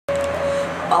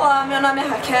Olá, meu nome é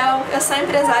Raquel, eu sou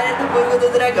empresária do Burgo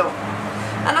do Dragão.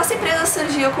 A nossa empresa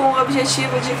surgiu com o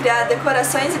objetivo de criar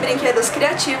decorações e brinquedos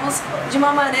criativos de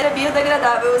uma maneira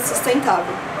biodegradável e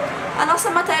sustentável. A nossa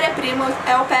matéria-prima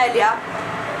é o PLA,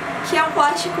 que é um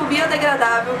plástico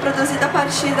biodegradável produzido a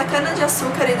partir da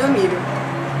cana-de-açúcar e do milho.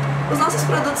 Os nossos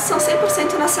produtos são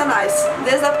 100% nacionais,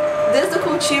 desde o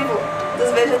cultivo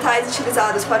dos vegetais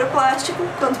utilizados para o plástico,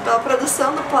 quanto pela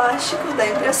produção do plástico, da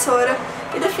impressora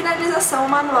e da finalização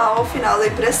manual ao final da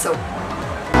impressão.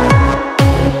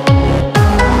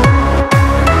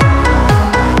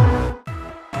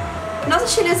 Nós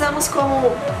utilizamos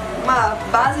como uma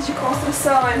base de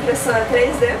construção a impressora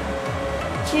 3D,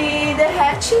 que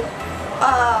derrete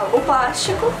o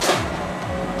plástico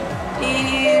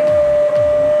e,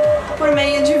 por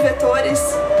meio de vetores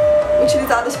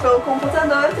utilizados pelo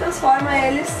computador, transforma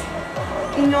eles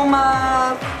em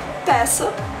uma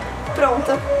peça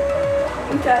pronta,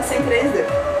 impressa em 3D.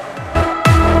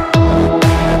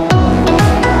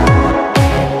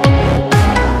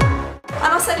 A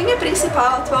nossa linha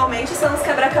principal atualmente são os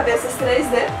quebra-cabeças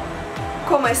 3D,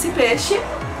 como esse peixe,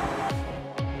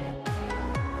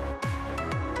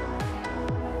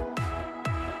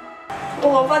 o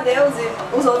louva-a-Deus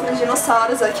e os outros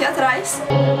dinossauros aqui atrás.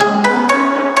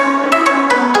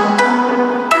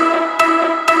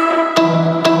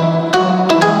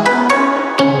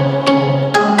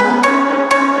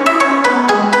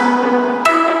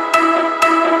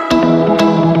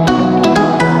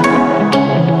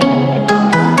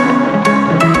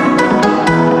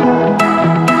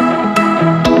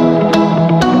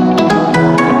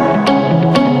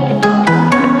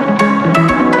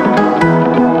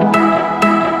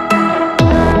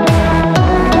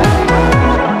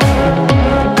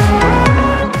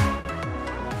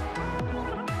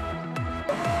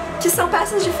 Que são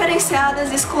peças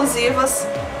diferenciadas e exclusivas,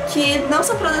 que não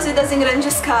são produzidas em grande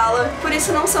escala, por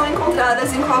isso não são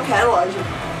encontradas em qualquer loja.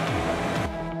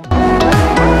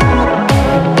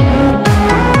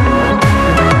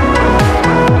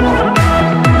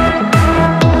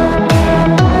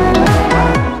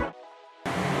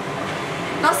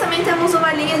 Nós também temos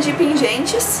uma linha de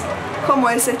pingentes, como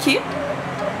esse aqui,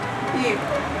 e,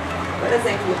 por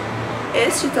exemplo,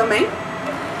 este também.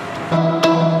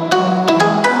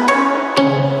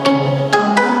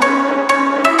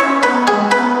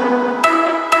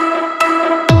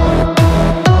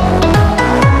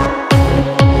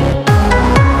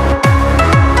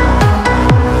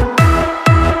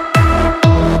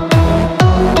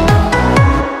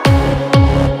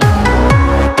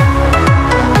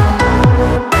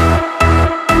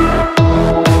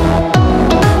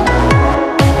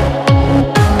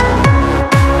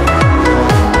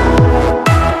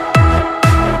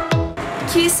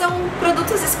 Que são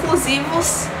produtos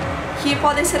exclusivos que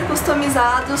podem ser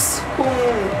customizados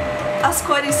com as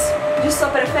cores de sua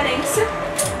preferência.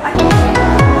 Aqui.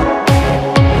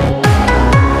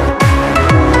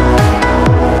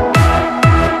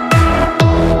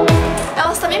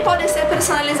 Elas também podem ser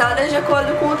personalizadas de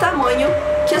acordo com o tamanho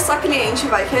que a sua cliente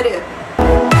vai querer.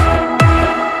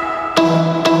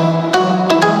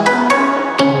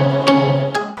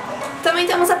 Também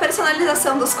temos a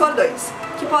personalização dos cordões,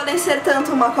 que podem ser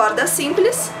tanto uma corda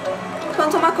simples,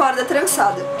 quanto uma corda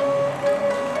trançada.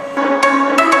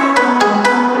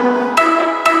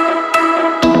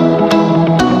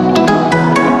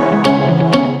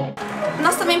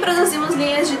 Nós também produzimos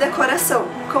linhas de decoração,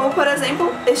 como por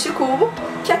exemplo este cubo,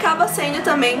 que acaba sendo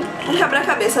também um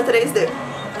quebra-cabeça 3D.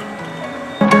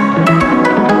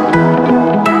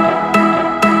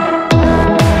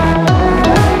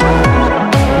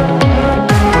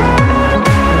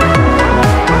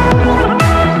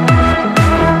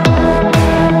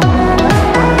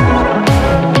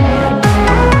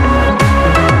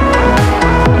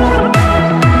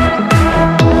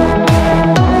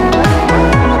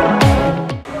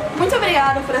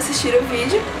 Por assistir o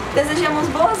vídeo, desejamos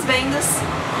boa